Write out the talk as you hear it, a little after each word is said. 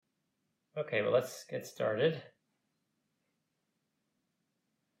Okay, well, let's get started.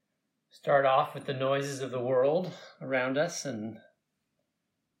 Start off with the noises of the world around us and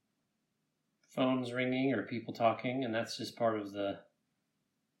phones ringing or people talking, and that's just part of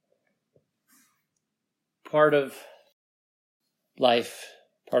life,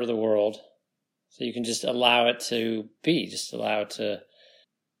 part of the world. So you can just allow it to be, just allow it to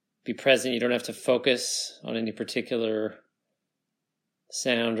be present. You don't have to focus on any particular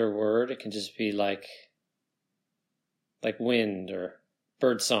sound or word. It can just be like wind or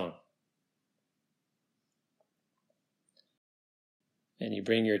bird song. And you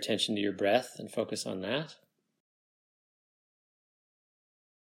bring your attention to your breath and focus on that.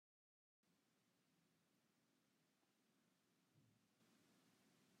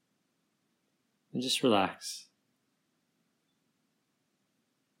 And just relax.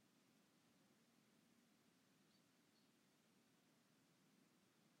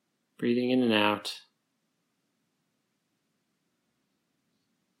 Breathing in and out.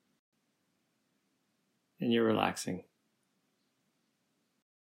 And you're relaxing.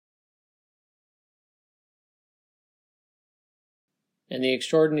 And the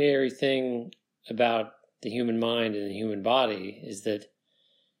extraordinary thing about the human mind and the human body is that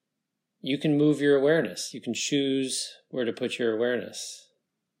you can move your awareness. You can choose where to put your awareness.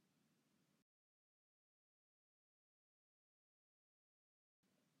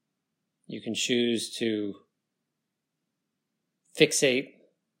 You can choose to fixate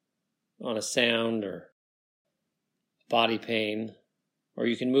on a sound or body pain, or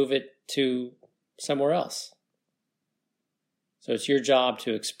you can move it to somewhere else. So it's your job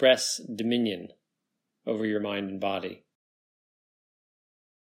to express dominion over your mind and body.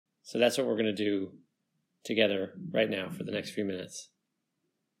 So that's what we're going to do together right now for the next few minutes.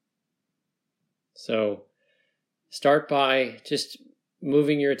 So start by just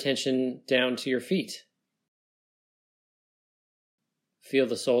moving your attention down to your feet. Feel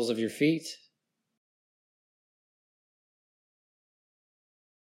the soles of your feet.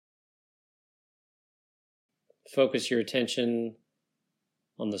 Focus your attention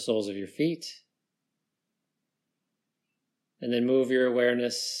on the soles of your feet. And then move your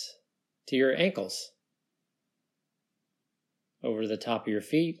awareness to your ankles. Over the top of your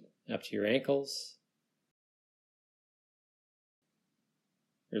feet, up to your ankles.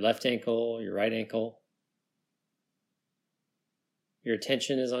 Your left ankle, your right ankle. Your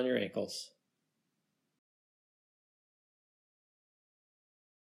attention is on your ankles.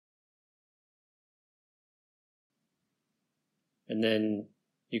 And then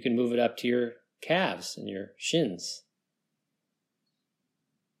you can move it up to your calves and your shins.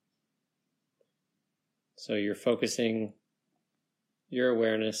 So you're focusing your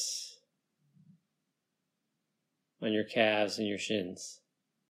awareness on your calves and your shins.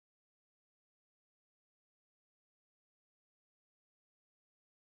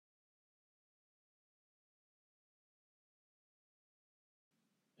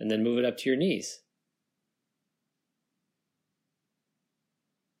 And then move it up to your knees.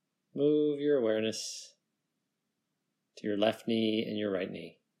 Move your awareness to your left knee and your right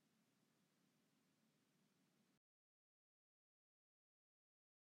knee.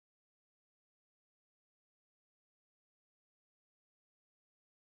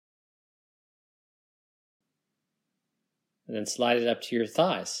 And then slide it up to your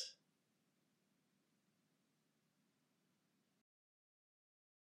thighs.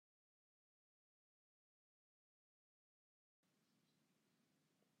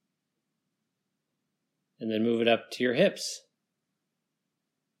 And then move it up to your hips.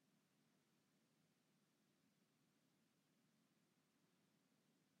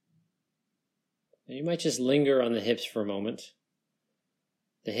 And you might just linger on the hips for a moment.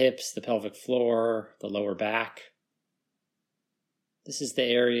 The hips, the pelvic floor, the lower back. This is the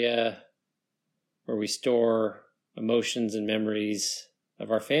area where we store emotions and memories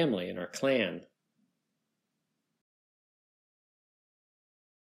of our family and our clan.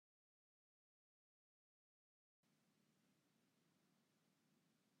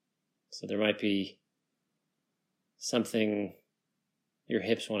 So there might be something your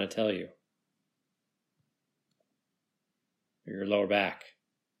hips want to tell you, or your lower back.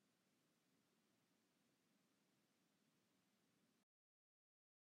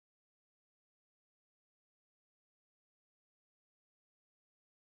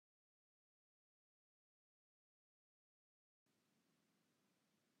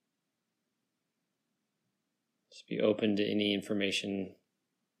 Just be open to any information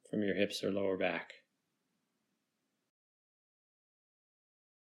from your hips or lower back.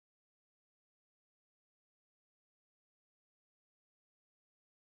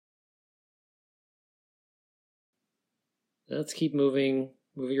 Let's keep moving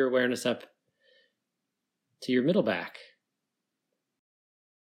your awareness up to your middle back.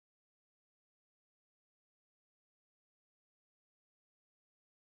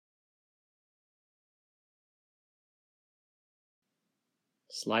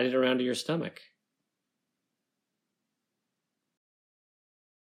 Slide it around to your stomach.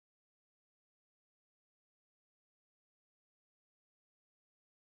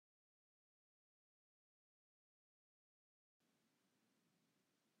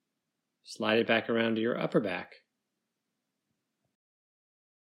 Slide it back around to your upper back.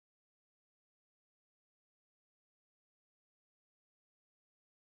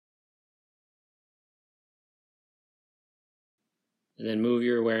 And then move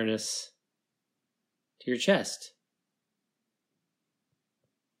your awareness to your chest.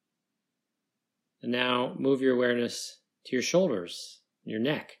 And now move your awareness to your shoulders, your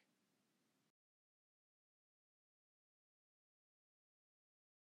neck.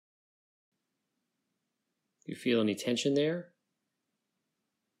 Do you feel any tension there?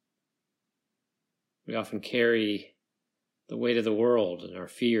 We often carry the weight of the world and our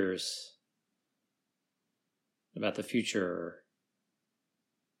fears about the future or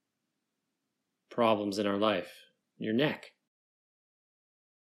problems in our life. Your neck.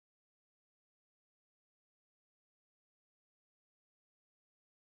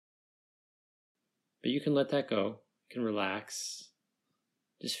 But you can let that go. You can relax.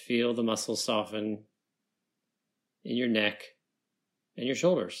 Just feel the muscles soften in your neck and your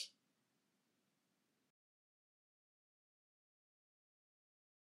shoulders.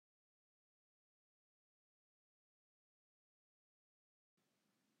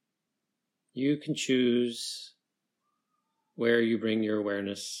 You can choose where you bring your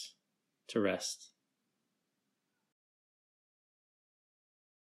awareness to rest.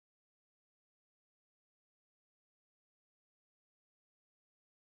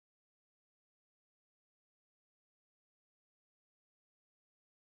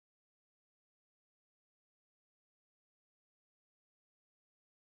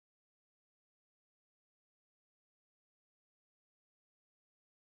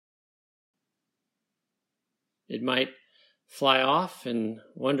 It might fly off in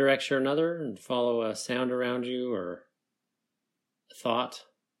one direction or another and follow a sound around you or a thought.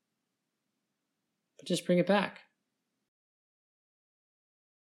 But just bring it back.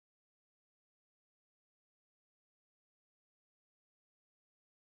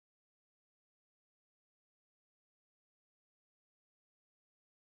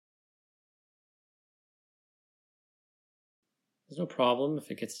 There's no problem if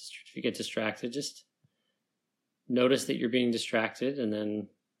you get distracted. Just notice that you're being distracted and then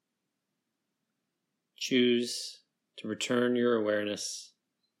choose to return your awareness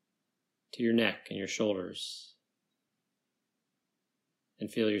to your neck and your shoulders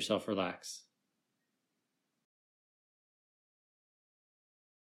and feel yourself relax.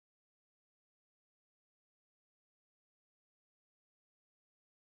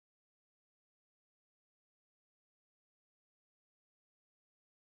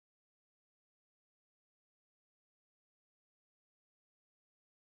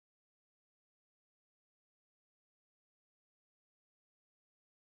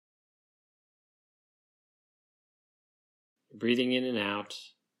 Breathing in and out.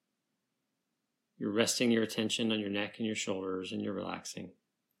 You're resting your attention on your neck and your shoulders, and you're relaxing.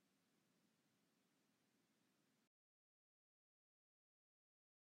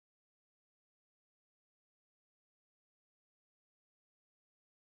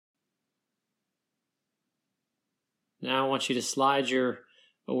 Now I want you to slide your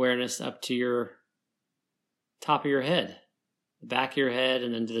awareness up to your top of your head, the back of your head,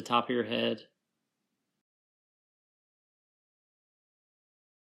 and then to the top of your head.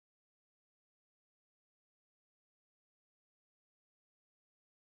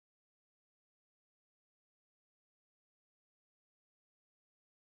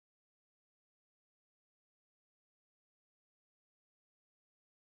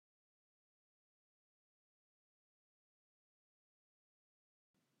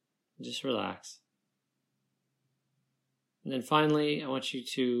 Just relax. And then finally, I want you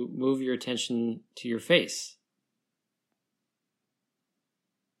to move your attention to your face.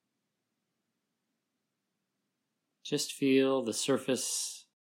 Just feel the surface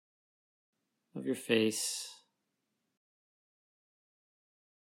of your face.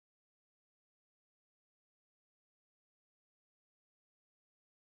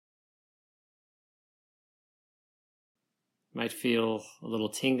 You might feel a little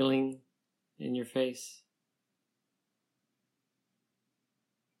tingling in your face.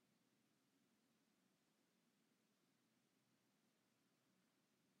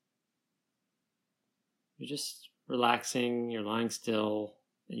 You're just relaxing, you're lying still,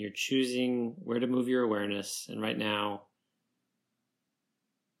 and you're choosing where to move your awareness. And right now,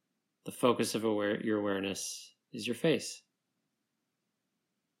 the focus of your awareness is your face.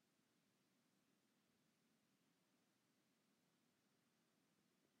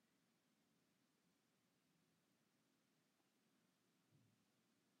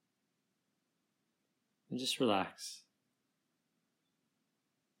 And just relax.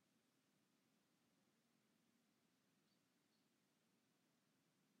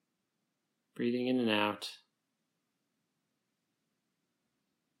 Breathing in and out.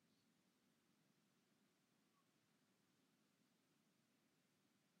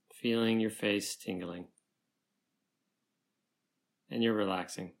 Feeling your face tingling. And you're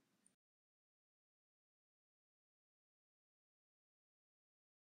relaxing.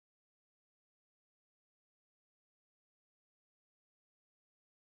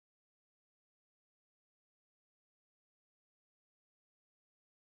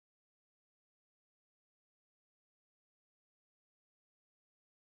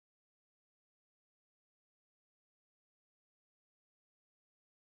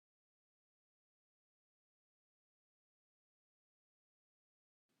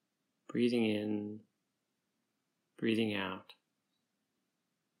 Breathing in, breathing out.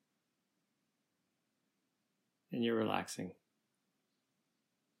 And you're relaxing.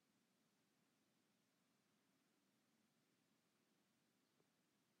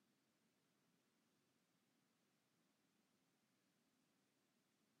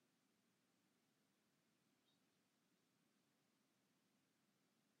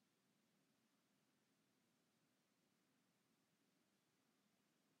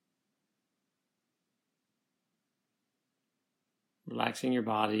 Relaxing your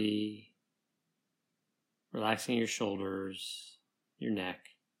body, relaxing your shoulders, your neck,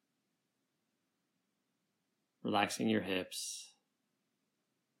 relaxing your hips,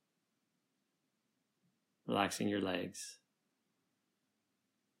 relaxing your legs.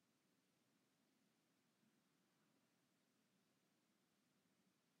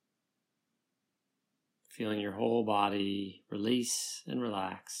 Feeling your whole body release and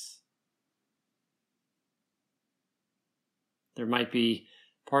relax. There might be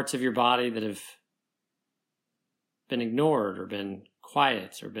parts of your body that have been ignored or been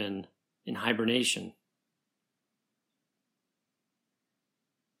quiet or been in hibernation.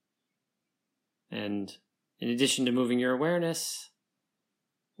 And in addition to moving your awareness,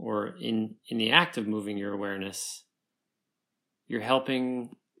 or in the act of moving your awareness, you're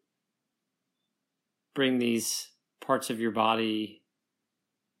helping bring these parts of your body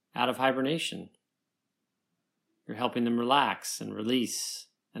out of hibernation. You're helping them relax and release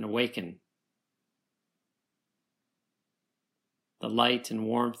and awaken. The light and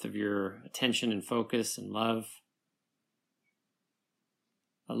warmth of your attention and focus and love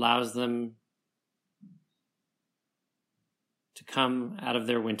allows them to come out of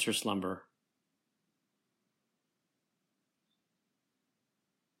their winter slumber.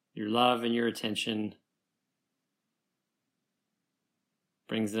 Your love and your attention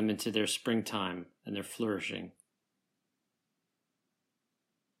brings them into their springtime and their flourishing.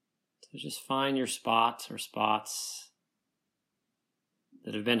 So just find your spot or spots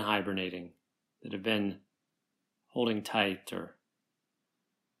that have been hibernating, that have been holding tight or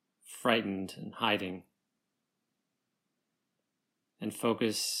frightened and hiding, and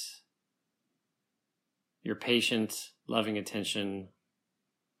focus your patient, loving attention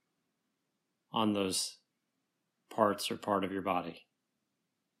on those parts or part of your body.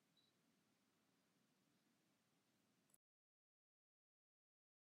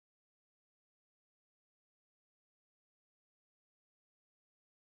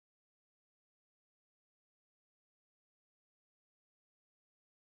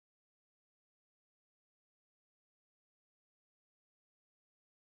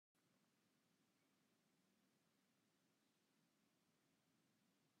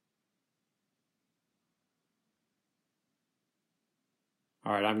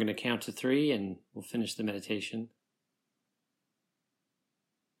 All right, I'm going to count to 3 and we'll finish the meditation.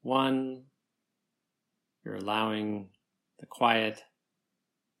 1, you're allowing the quiet,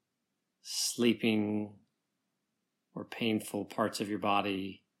 sleeping, or painful parts of your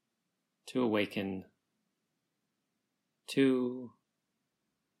body to awaken. 2,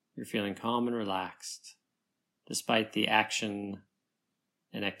 you're feeling calm and relaxed, despite the action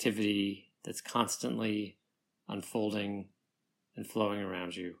and activity that's constantly unfolding and flowing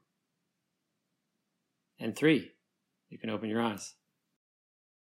around you. And 3, you can open your eyes.